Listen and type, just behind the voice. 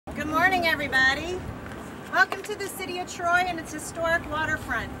morning, everybody. Welcome to the city of Troy and its historic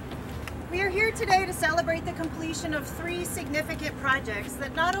waterfront. We are here today to celebrate the completion of 3 significant projects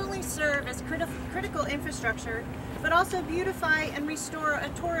that not only serve as critical infrastructure, but also beautify and restore a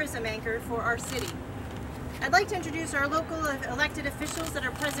tourism anchor for our city. I'd like to introduce our local elected officials that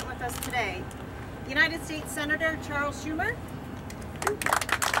are present with us today. United States Senator Charles Schumer,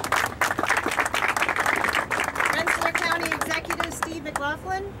 Rensselaer County Executive Steve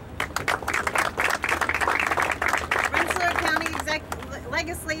McLaughlin, Rensselaer County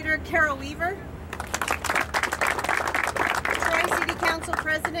Legislator Carol Weaver, Troy City Council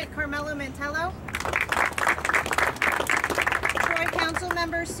President Carmelo Mantello, Troy Council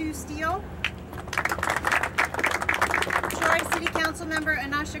Member Sue Steele, Troy City Council Member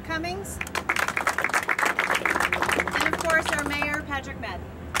Anasha Cummings, and of course our Mayor Patrick Madden.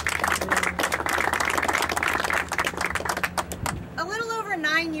 A little over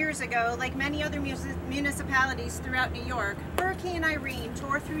 9 years ago, like many other municipalities throughout New York, Hurricane Irene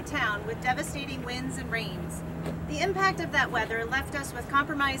tore through town with devastating winds and rains. The impact of that weather left us with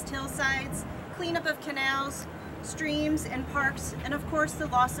compromised hillsides, cleanup of canals, streams, and parks, and of course the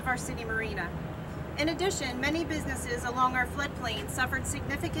loss of our city marina. In addition, many businesses along our floodplain suffered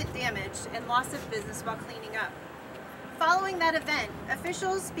significant damage and loss of business while cleaning up. Following that event,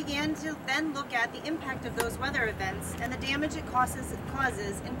 officials began to then look at the impact of those weather events and the damage it causes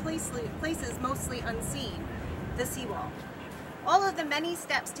in places mostly unseen, the seawall. All of the many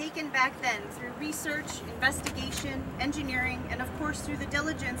steps taken back then through research, investigation, engineering, and of course through the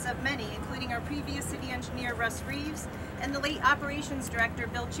diligence of many, including our previous city engineer Russ Reeves and the late operations director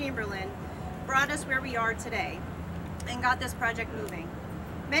Bill Chamberlain, brought us where we are today and got this project moving.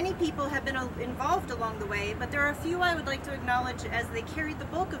 Many people have been involved along the way, but there are a few I would like to acknowledge as they carried the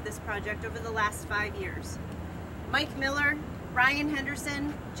bulk of this project over the last 5 years. Mike Miller, Ryan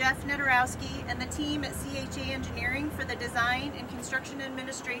Henderson, Jeff Nedorowski, and the team at CHA Engineering for the design and construction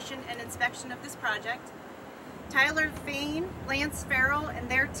administration and inspection of this project. Tyler Fain, Lance Farrell, and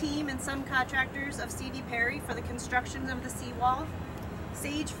their team and some contractors of C.D. Perry for the construction of the seawall.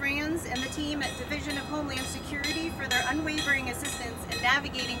 Sage Franz and the team at Division of Homeland Security for their unwavering assistance in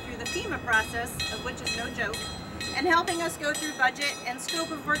navigating through the FEMA process, of which is no joke, and helping us go through budget and scope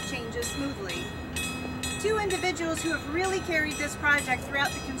of work changes smoothly. 2 individuals who have really carried this project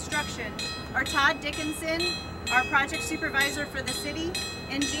throughout the construction are Todd Dickinson, our project supervisor for the city,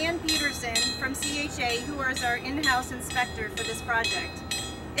 and Jan Peterson from CHA, who is our in-house inspector for this project.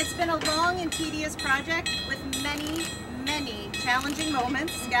 It's been a long and tedious project with many challenging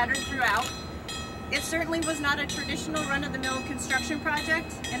moments scattered throughout. It certainly was not a traditional run-of-the-mill construction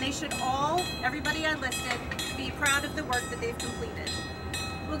project, and they should all, everybody I listed, be proud of the work that they've completed.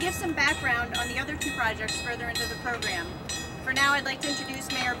 We'll give some background on the other 2 projects further into the program. For now, I'd like to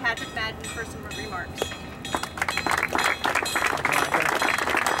introduce Mayor Patrick Madden for some remarks.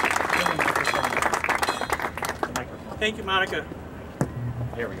 Thank you, Monica.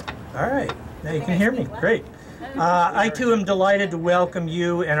 Here we go. All right, now you can hear me. Great. I too am delighted to welcome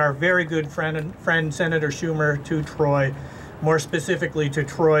you and our very good friend Senator Schumer to Troy, more specifically to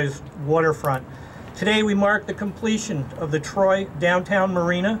Troy's waterfront. Today we mark the completion of the Troy Downtown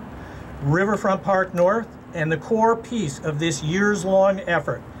Marina, Riverfront Park North, and the core piece of this years-long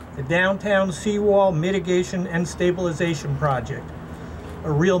effort, the Downtown Seawall Mitigation and Stabilization Project.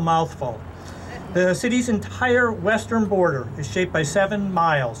 A real mouthful. The city's entire western border is shaped by 7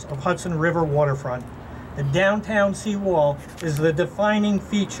 miles of Hudson River waterfront. The downtown seawall is the defining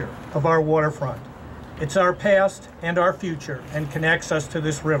feature of our waterfront. It's our past and our future and connects us to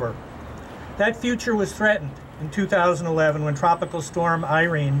this river. That future was threatened in 2011 when Tropical Storm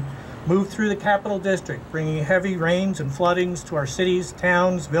Irene moved through the Capital District, bringing heavy rains and floodings to our cities,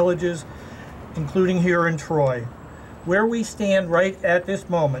 towns, villages, including here in Troy. Where we stand right at this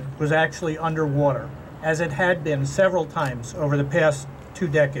moment was actually underwater, as it had been several times over the past 2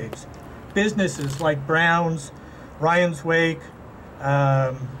 decades. Businesses like Brown's, Ryan's Wake,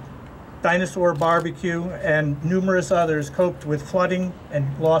 Dinosaur Barbecue, and numerous others coped with flooding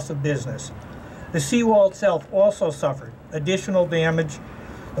and loss of business. The seawall itself also suffered additional damage,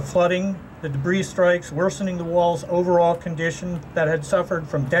 the flooding, the debris strikes, worsening the wall's overall condition that had suffered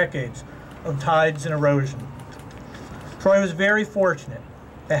from decades of tides and erosion. Troy was very fortunate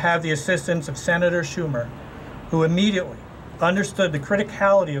to have the assistance of Senator Schumer, who immediately understood the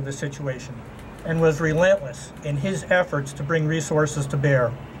criticality of the situation and was relentless in his efforts to bring resources to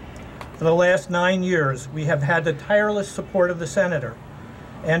bear. For the last 9 years, we have had the tireless support of the Senator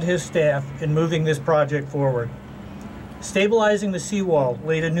and his staff in moving this project forward. Stabilizing the seawall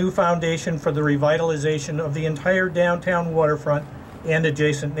laid a new foundation for the revitalization of the entire downtown waterfront and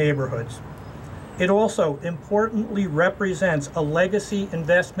adjacent neighborhoods. It also importantly represents a legacy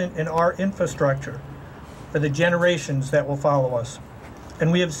investment in our infrastructure for the generations that will follow us.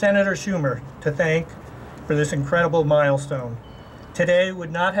 And we have Senator Schumer to thank for this incredible milestone. Today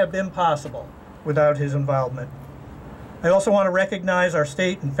would not have been possible without his involvement. I also want to recognize our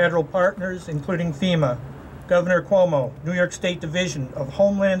state and federal partners, including FEMA, Governor Cuomo, New York State Division of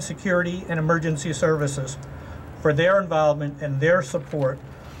Homeland Security and Emergency Services, for their involvement and their support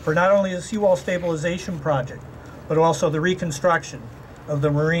for not only the Seawall Stabilization Project, but also the reconstruction of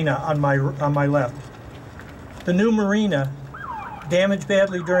the Marina on my left. The new Marina, damaged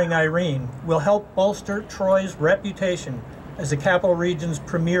badly during Irene, will help bolster Troy's reputation as the Capital Region's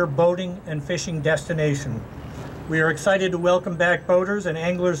premier boating and fishing destination. We are excited to welcome back boaters and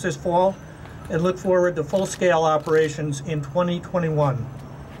anglers this fall and look forward to full-scale operations in 2021.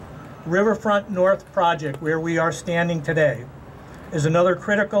 Riverfront North project, where we are standing today, is another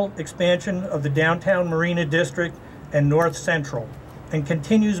critical expansion of the downtown Marina District and North Central, and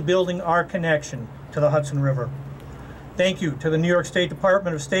continues building our connection to the Hudson River. Thank you to the New York State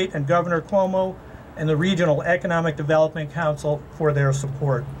Department of State and Governor Cuomo and the Regional Economic Development Council for their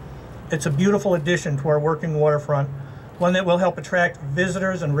support. It's a beautiful addition to our working waterfront, one that will help attract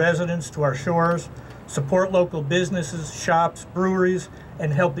visitors and residents to our shores, support local businesses, shops, breweries,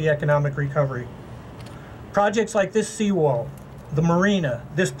 and help the economic recovery. Projects like this seawall, the Marina,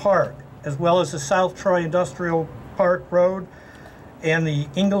 this park, as well as the South Troy Industrial Park Road and the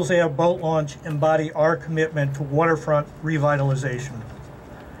Inglesdale Boat Launch embody our commitment to waterfront revitalization.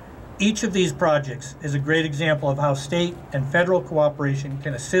 Each of these projects is a great example of how state and federal cooperation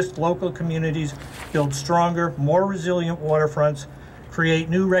can assist local communities build stronger, more resilient waterfronts, create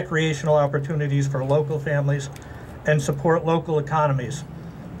new recreational opportunities for local families, and support local economies,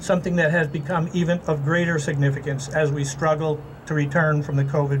 something that has become even of greater significance as we struggle to return from the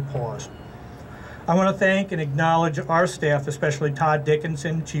COVID pause. I want to thank and acknowledge our staff, especially Todd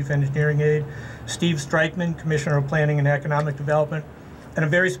Dickinson, Chief Engineering Aide, Steve Streichman, Commissioner of Planning and Economic Development, and a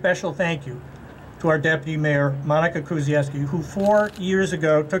very special thank you to our Deputy Mayor, Monica Kruzieski, who 4 years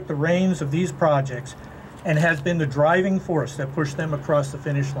ago took the reins of these projects and has been the driving force that pushed them across the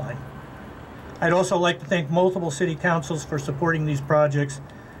finish line. I'd also like to thank multiple city councils for supporting these projects.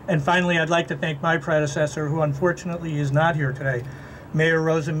 And finally, I'd like to thank my predecessor, who unfortunately is not here today, Mayor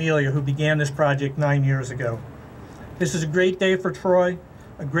Rose Amelia, who began this project 9 years ago. This is a great day for Troy,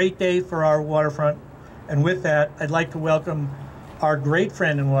 a great day for our waterfront. And with that, I'd like to welcome our great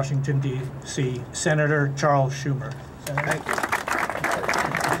friend in Washington, D.C., Senator Charles Schumer. Thank you.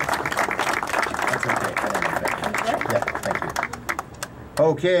 That's okay. Yeah, thank you.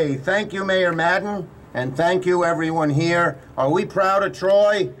 Okay, thank you, Mayor Madden, and thank you, everyone here. Are we proud of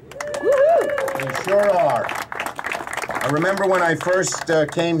Troy? We sure are. I remember when I first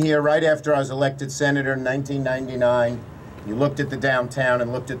came here right after I was elected senator in 1999. You looked at the downtown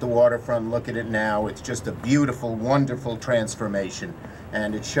and looked at the waterfront, look at it now. It's just a beautiful, wonderful transformation.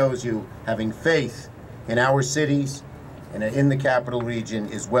 And it shows you having faith in our cities and in the capital region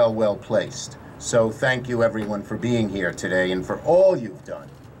is well placed. So thank you, everyone, for being here today and for all you've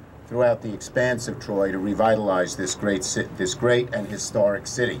done throughout the expanse of Troy to revitalize this great and historic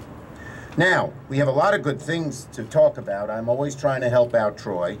city. Now, we have a lot of good things to talk about. I'm always trying to help out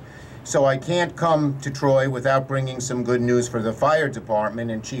Troy. So I can't come to Troy without bringing some good news for the fire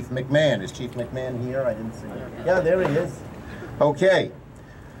department and Chief McMahon. Is Chief McMahon here? I didn't see him. Yeah, there he is. Okay.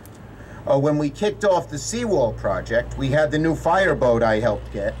 When we kicked off the Seawall project, we had the new fireboat I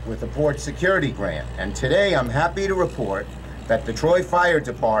helped get with a port security grant. And today I'm happy to report that the Troy Fire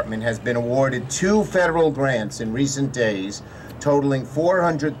Department has been awarded 2 federal grants in recent days, totaling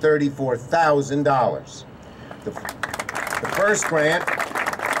 $434,000. The first grant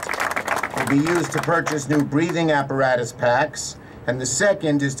will be used to purchase new breathing apparatus packs, and the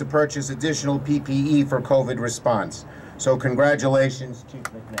second is to purchase additional PPE for COVID response. So congratulations, Chief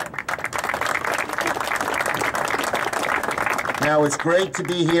McMahon. Now, it's great to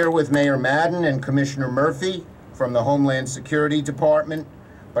be here with Mayor Madden and Commissioner Murphy from the Homeland Security Department,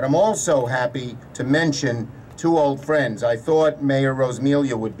 but I'm also happy to mention 2 old friends. I thought Mayor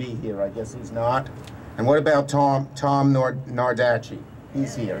Rosmelia would be here. I guess he's not. And what about Tom Nardacci?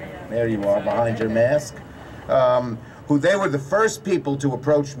 He's here. There you are, behind your mask. They were the first people to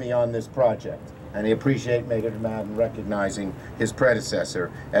approach me on this project. And I appreciate Mayor Madden recognizing his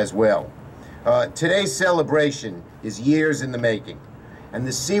predecessor as well. Today's celebration is years in the making. And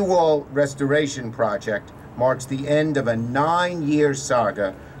the Seawall Restoration Project marks the end of a 9-year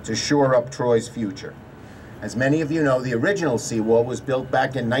saga to shore up Troy's future. As many of you know, the original seawall was built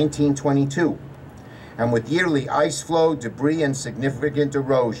back in 1922. and with yearly ice flow, debris, and significant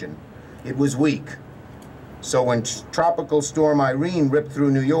erosion, it was weak. So when Tropical Storm Irene ripped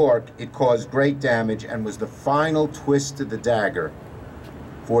through New York, it caused great damage and was the final twist to the dagger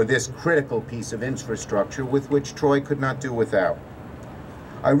for this critical piece of infrastructure with which Troy could not do without.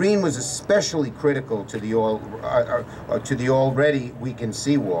 Irene was especially critical to the already weakened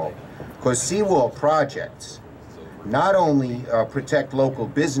seawall, because seawall projects not only protect local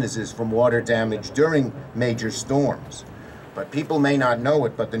businesses from water damage during major storms, but people may not know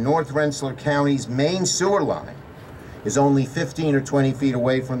it, but the North Rensselaer County's main sewer line is only 15 or 20 feet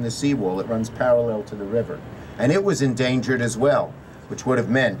away from the seawall. It runs parallel to the river. And it was endangered as well, which would have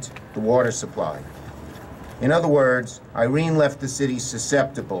meant the water supply. In other words, Irene left the city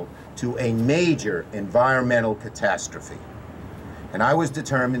susceptible to a major environmental catastrophe. And I was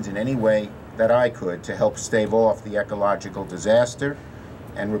determined in any way that I could to help stave off the ecological disaster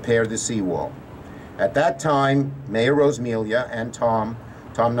and repair the seawall. At that time, Mayor Rosmelia and Tom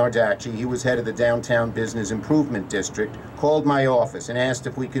Nardacci, he was head of the Downtown Business Improvement District, called my office and asked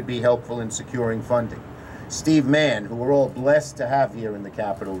if we could be helpful in securing funding. Steve Mann, who we're all blessed to have here in the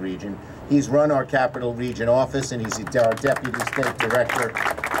Capital Region, he's run our Capital Region office and he's our Deputy State Director,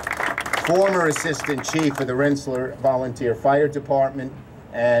 former Assistant Chief of the Rensselaer Volunteer Fire Department,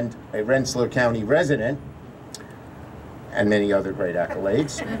 and a Rensselaer County resident, and many other great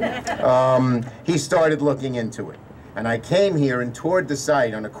accolades. He started looking into it. And I came here and toured the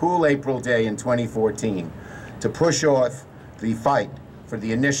site on a cool April day in 2014 to push off the fight for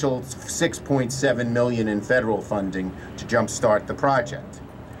the initial $6.7 million in federal funding to jumpstart the project.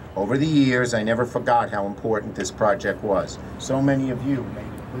 Over the years, I never forgot how important this project was. So many of you made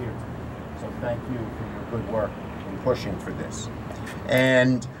it clear to me. So thank you for your good work in pushing for this.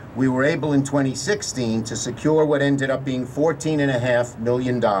 And we were able in 2016 to secure what ended up being $14.5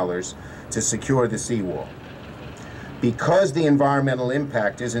 million to secure the seawall. Because the environmental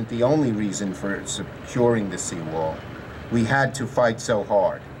impact isn't the only reason for securing the seawall, we had to fight so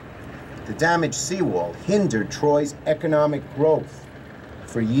hard. The damaged seawall hindered Troy's economic growth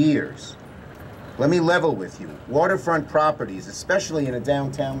for years. Let me level with you. Waterfront properties, especially in a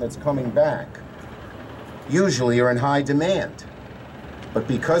downtown that's coming back, usually are in high demand. But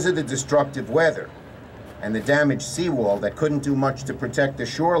because of the destructive weather and the damaged seawall that couldn't do much to protect the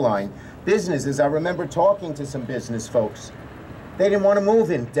shoreline, businesses, I remember talking to some business folks, they didn't want to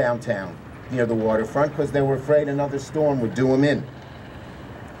move in downtown near the waterfront because they were afraid another storm would do them in.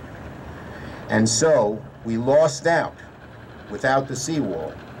 And so we lost out without the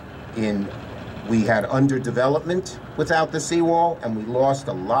seawall. We had underdevelopment without the seawall, and we lost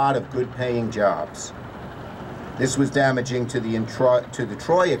a lot of good paying jobs. This was damaging to the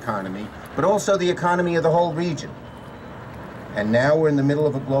Troy economy, but also the economy of the whole region. And now we're in the middle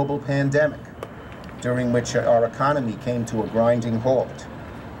of a global pandemic, during which our economy came to a grinding halt.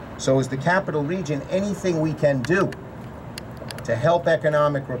 So as the Capital Region, anything we can do to help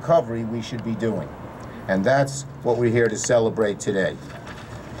economic recovery, we should be doing. And that's what we're here to celebrate today.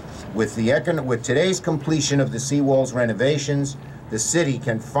 With today's completion of the seawall's renovations, the city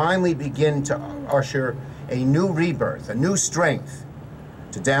can finally begin to usher a new rebirth, a new strength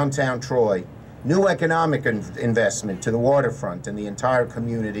to downtown Troy, new economic investment to the waterfront and the entire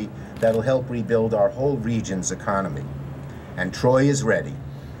community that'll help rebuild our whole region's economy. And Troy is ready.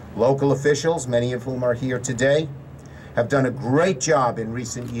 Local officials, many of whom are here today, have done a great job in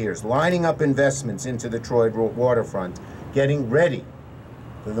recent years, lining up investments into the Troy waterfront, getting ready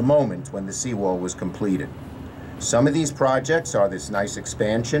for the moment when the seawall was completed. Some of these projects are this nice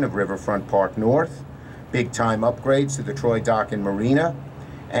expansion of Riverfront Park North, big-time upgrades to the Troy Dock and Marina,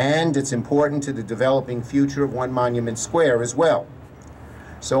 and it's important to the developing future of One Monument Square as well.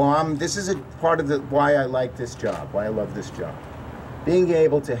 So this is a part of why I like this job, why I love this job. Being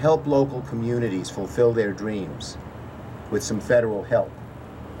able to help local communities fulfill their dreams with some federal help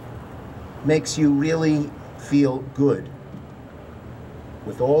makes you really feel good.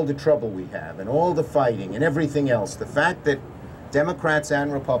 With all the trouble we have and all the fighting and everything else, the fact that Democrats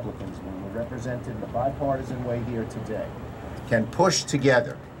and Republicans, when we're represented in a bipartisan way here today, can push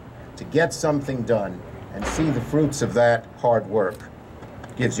together to get something done and see the fruits of that hard work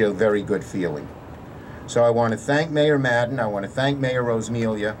gives you a very good feeling. So I want to thank Mayor Madden, I want to thank Mayor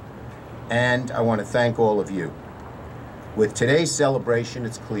Rosmelia, and I want to thank all of you. With today's celebration,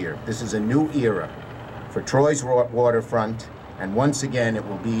 it's clear this is a new era for Troy's waterfront, and once again, it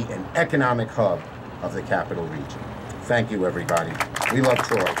will be an economic hub of the Capital Region. Thank you, everybody. We love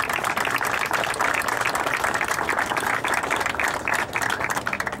Troy.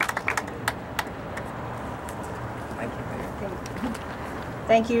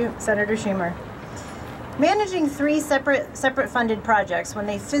 Thank you, Senator Schumer. Managing three separate funded projects when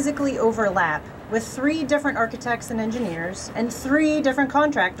they physically overlap with 3 different architects and engineers and 3 different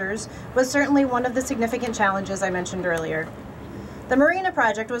contractors was certainly one of the significant challenges I mentioned earlier. The Marina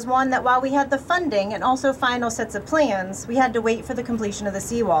project was one that while we had the funding and also final sets of plans, we had to wait for the completion of the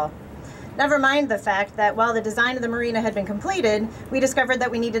seawall. Never mind the fact that while the design of the marina had been completed, we discovered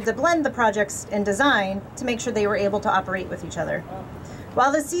that we needed to blend the projects in design to make sure they were able to operate with each other.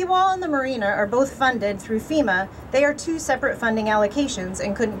 While the seawall and the marina are both funded through FEMA, they are 2 separate funding allocations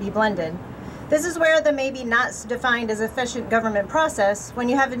and couldn't be blended. This is where the maybe not defined as efficient government process, when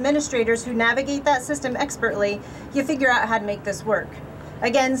you have administrators who navigate that system expertly, you figure out how to make this work.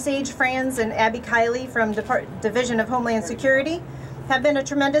 Again, Sage Franz and Abby Kiley from Division of Homeland Security have been a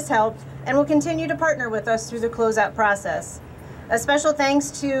tremendous help and will continue to partner with us through the closeout process. A special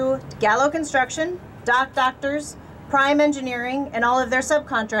thanks to Gallo Construction, Dock Doctors, Prime Engineering, and all of their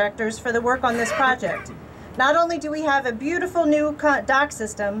subcontractors for the work on this project. Not only do we have a beautiful new dock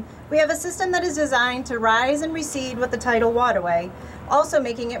system, we have a system that is designed to rise and recede with the tidal waterway, also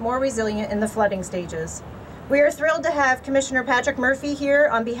making it more resilient in the flooding stages. We are thrilled to have Commissioner Patrick Murphy here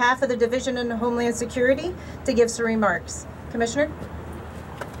on behalf of the Division of Homeland Security to give some remarks. Commissioner?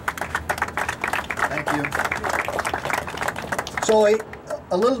 Thank you. So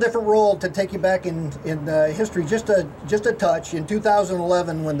a little different role to take you back in history, just a touch. In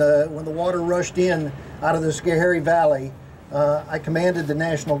 2011, when the water rushed in out of the Schoharie Valley, I commanded the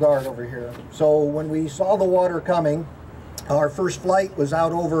National Guard over here. So when we saw the water coming, our first flight was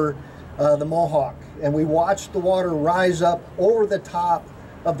out over the Mohawk, and we watched the water rise up over the top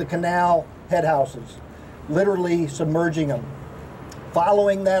of the canal head houses, literally submerging them.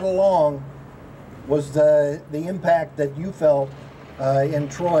 Following that along was the impact that you felt in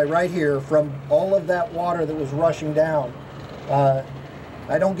Troy right here from all of that water that was rushing down.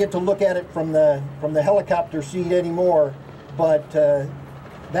 I don't get to look at it from the helicopter seat anymore, but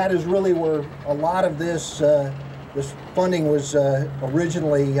that is really where a lot of this funding was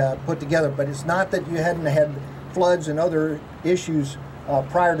originally put together. But it's not that you hadn't had floods and other issues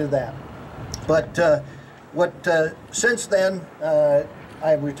prior to that. But since then,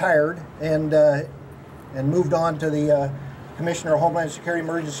 I've retired and moved on to the Commissioner of Homeland Security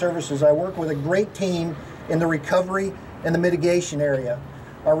Emergency Services. I work with a great team in the recovery and the mitigation area.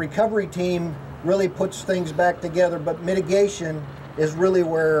 Our recovery team really puts things back together, but mitigation is really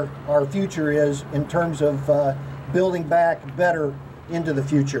where our future is in terms of building back better into the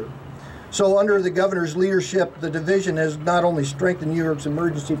future. So under the Governor's leadership, the division has not only strengthened New York's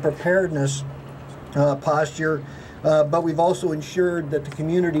emergency preparedness posture, but we've also ensured that the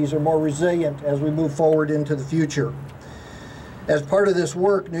communities are more resilient as we move forward into the future. As part of this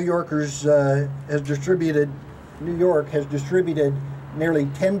work, New York has distributed nearly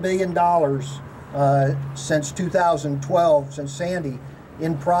 $10 billion since 2012, since Sandy,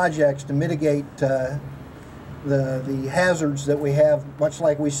 in projects to mitigate the hazards that we have, much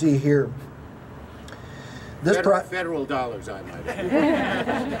like we see here. Federal dollars, I might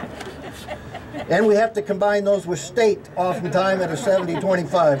add. And we have to combine those with state, oftentimes at a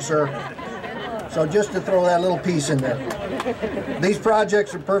 70-25, sir. So just to throw that little piece in there. These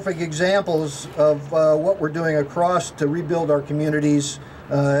projects are perfect examples of what we're doing across to rebuild our communities,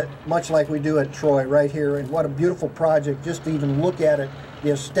 much like we do at Troy right here. And what a beautiful project. Just to even look at it,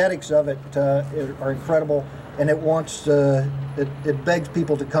 the aesthetics of it are incredible, and it begs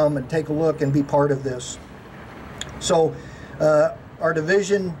people to come and take a look and be part of this. So our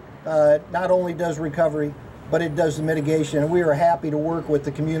division not only does recovery, but it does the mitigation, and we are happy to work with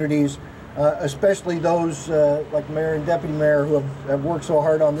the communities, especially those like the mayor and deputy mayor who have worked so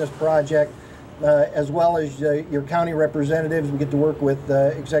hard on this project, as well as your county representatives. We get to work with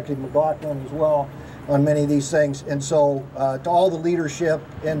Executive McLaughlin as well on many of these things. And so to all the leadership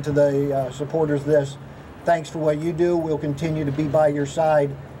and to the supporters of this, thanks for what you do. We'll continue to be by your side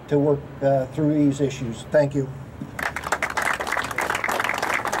to work through these issues. Thank you.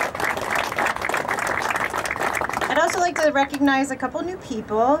 I'd also like to recognize a couple new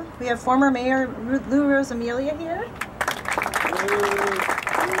people. We have former Mayor Lou Rosamilia here.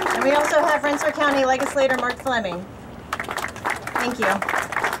 And we also have Rensselaer County Legislator Mark Fleming. Thank you.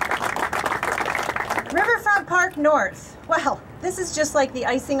 Riverfront Park North. Well, this is just like the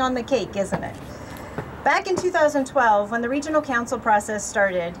icing on the cake, isn't it? Back in 2012, when the regional council process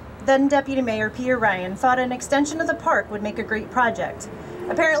started, then Deputy Mayor Peter Ryan thought an extension of the park would make a great project.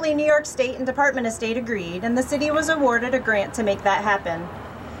 Apparently, New York State and Department of State agreed, and the city was awarded a grant to make that happen.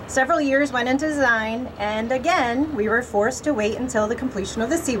 Several years went into design, and again, we were forced to wait until the completion of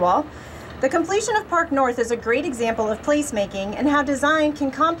the seawall. The completion of Park North is a great example of placemaking and how design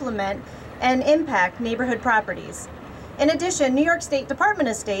can complement and impact neighborhood properties. In addition, New York State Department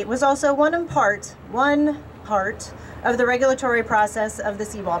of State was also one part of the regulatory process of the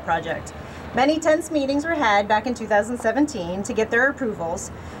Seawall project. Many tense meetings were had back in 2017 to get their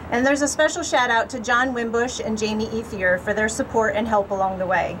approvals, and there's a special shout out to John Wimbush and Jamie Ethier for their support and help along the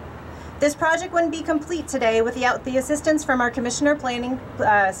way. This project wouldn't be complete today without the assistance from our Commissioner of Planning,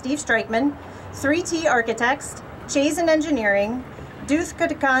 Steve Streichman, 3T Architects, Chazen Engineering, Guth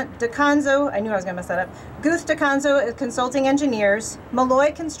DeConzo, I knew I was going to mess that up, Guth DeConzo Consulting Engineers,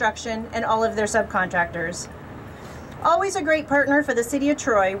 Malloy Construction, and all of their subcontractors. Always a great partner for the City of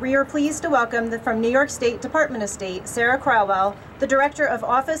Troy, we are pleased to welcome from New York State Department of State, Sarah Crowell, the Director of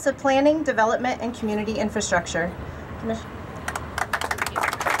Office of Planning, Development, and Community Infrastructure.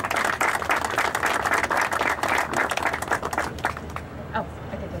 Oh,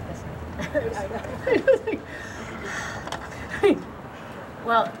 I can take this.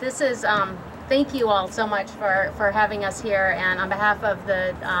 Well, this is, thank you all so much for having us here, and on behalf of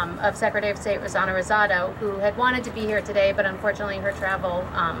the of Secretary of State Rossana Rosado, who had wanted to be here today, but unfortunately her travel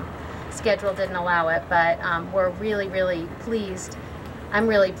schedule didn't allow it. But we're really pleased. I'm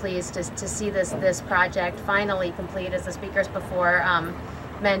really pleased to see this project finally complete. As the speakers before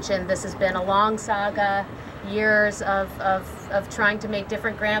mentioned, this has been a long saga, years of trying to make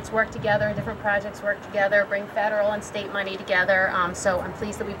different grants work together, different projects work together, bring federal and state money together. So I'm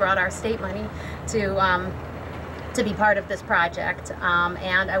pleased that we brought our state money to be part of this project.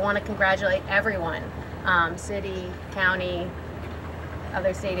 And I want to congratulate everyone, city, county,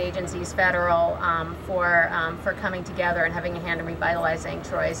 other state agencies, federal, for coming together and having a hand in revitalizing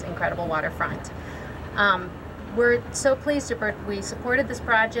Troy's incredible waterfront. We're so pleased we supported this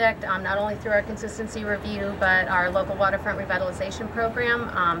project not only through our consistency review, but our local waterfront revitalization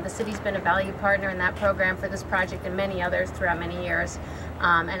program. The city's been a valued partner in that program for this project and many others throughout many years,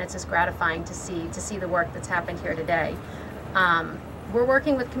 and it's just gratifying to see the work that's happened here today. We're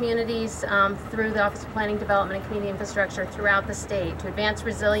working with communities through the Office of Planning, Development, and Community Infrastructure throughout the state to advance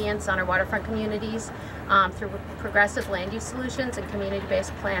resilience on our waterfront communities through progressive land use solutions and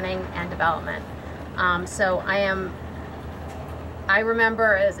community-based planning and development. So I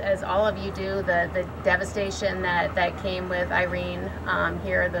remember, as all of you do, the devastation that came with Irene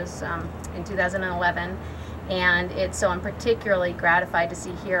here in 2011. And so I'm particularly gratified to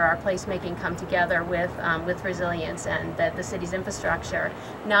see here our placemaking come together with resilience, and that the city's infrastructure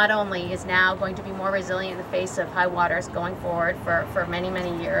not only is now going to be more resilient in the face of high waters going forward for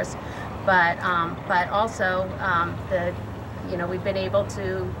many years, but also we've been able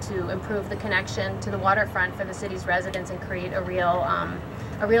to improve the connection to the waterfront for the city's residents and create a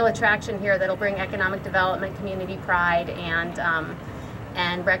real attraction here that'll bring economic development, community pride,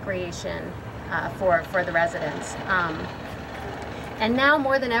 and recreation for the residents. And now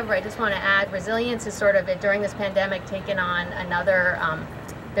more than ever, I just want to add, resilience is sort of, during this pandemic, taken on another,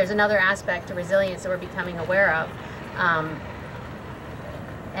 there's another aspect to resilience that we're becoming aware of.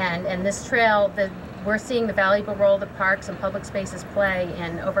 And this trail, we're seeing the valuable role that parks and public spaces play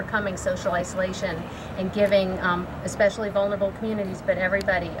in overcoming social isolation and giving especially vulnerable communities, but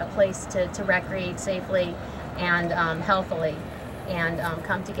everybody, a place to recreate safely and healthily, and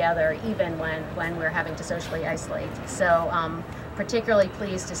come together even when we're having to socially isolate. So particularly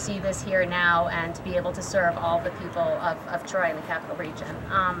pleased to see this here now and to be able to serve all the people of Troy and the Capital Region.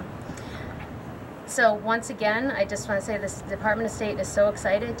 So once again, I just want to say this Department of State is so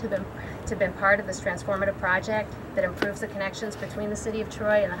excited to have been part of this transformative project that improves the connections between the city of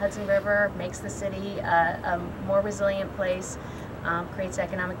Troy and the Hudson River, makes the city a more resilient place, creates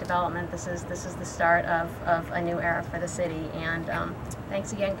economic development. This is the start of a new era for the city. And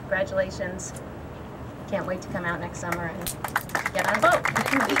thanks again, congratulations. Can't wait to come out next summer and get on a boat.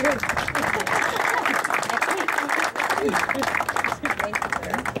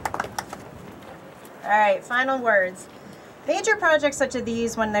 All right, final words. Major projects such as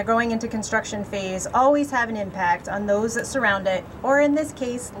these, when they're going into construction phase, always have an impact on those that surround it, or in this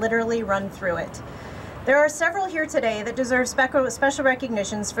case, literally run through it. There are several here today that deserve special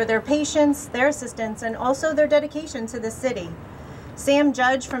recognitions for their patience, their assistance, and also their dedication to the city. Sam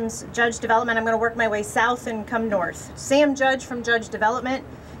Judge from Judge Development, I'm going to work my way south and come north. Sam Judge from Judge Development,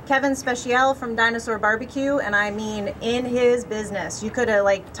 Kevin Speciale from Dinosaur Barbecue, and I mean in his business. You could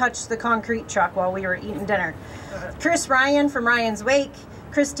have touched the concrete truck while we were eating dinner. Chris Ryan from Ryan's Wake,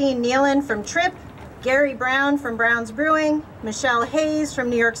 Christine Nealon from Trip, Gary Brown from Brown's Brewing, Michelle Hayes from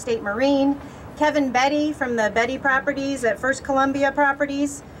New York State Marine, Kevin Betty from the Betty Properties at First Columbia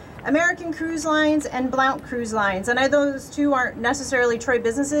Properties, American Cruise Lines, and Blount Cruise Lines. And I know those two aren't necessarily Troy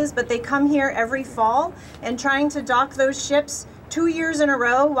businesses, but they come here every fall and trying to dock those ships 2 years in a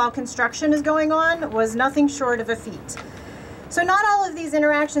row while construction is going on was nothing short of a feat. So not all of these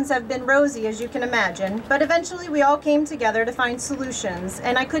interactions have been rosy, as you can imagine, but eventually we all came together to find solutions,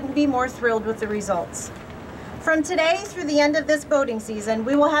 and I couldn't be more thrilled with the results. From today through the end of this boating season,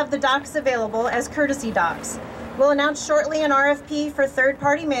 we will have the docks available as courtesy docks. We'll announce shortly an RFP for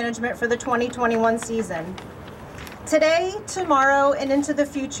third-party management for the 2021 season. Today, tomorrow, and into the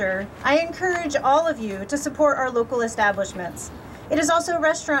future, I encourage all of you to support our local establishments. It is also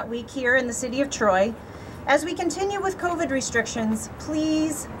Restaurant Week here in the city of Troy. As we continue with COVID restrictions,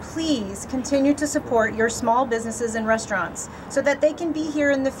 please, please continue to support your small businesses and restaurants so that they can be here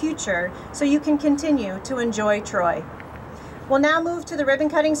in the future so you can continue to enjoy Troy. We'll now move to the ribbon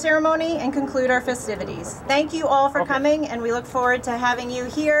cutting ceremony and conclude our festivities. Thank you all for coming, and we look forward to having you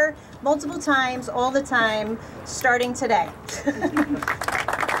here multiple times, all the time, starting today.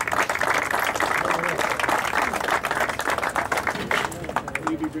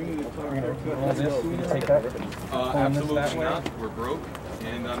 Absolutely not. We're broke,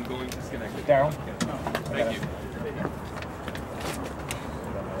 and I'm going to disconnect it. Daryl? Thank you.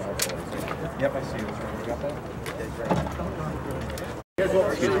 Yep, I see you. You got that?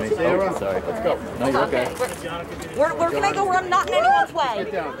 Excuse me. Oh, sorry. Let's go. No, you're okay. Where can I go where I'm not in anyone's way?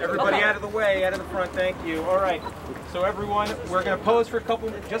 Everybody out of the way, out of the front. Thank you. All right. So everyone, we're going to pose for a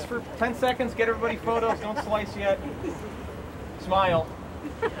couple, just for 10 seconds. Get everybody photos. Don't slice yet. Smile.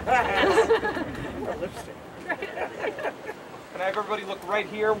 Can I have everybody look right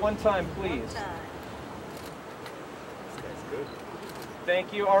here one time, please?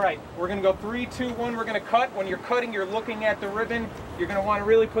 Thank you. All right, we're going to go 3, 2, 1. We're going to cut. When you're cutting, you're looking at the ribbon. You're going to want to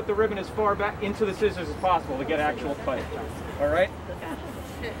really put the ribbon as far back into the scissors as possible to get actual cut. All right?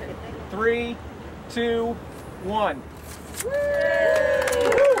 3, 2, 1. All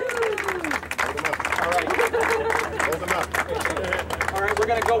right. Hold them up. All right, we're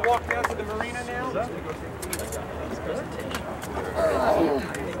going to go walk down to the marina now.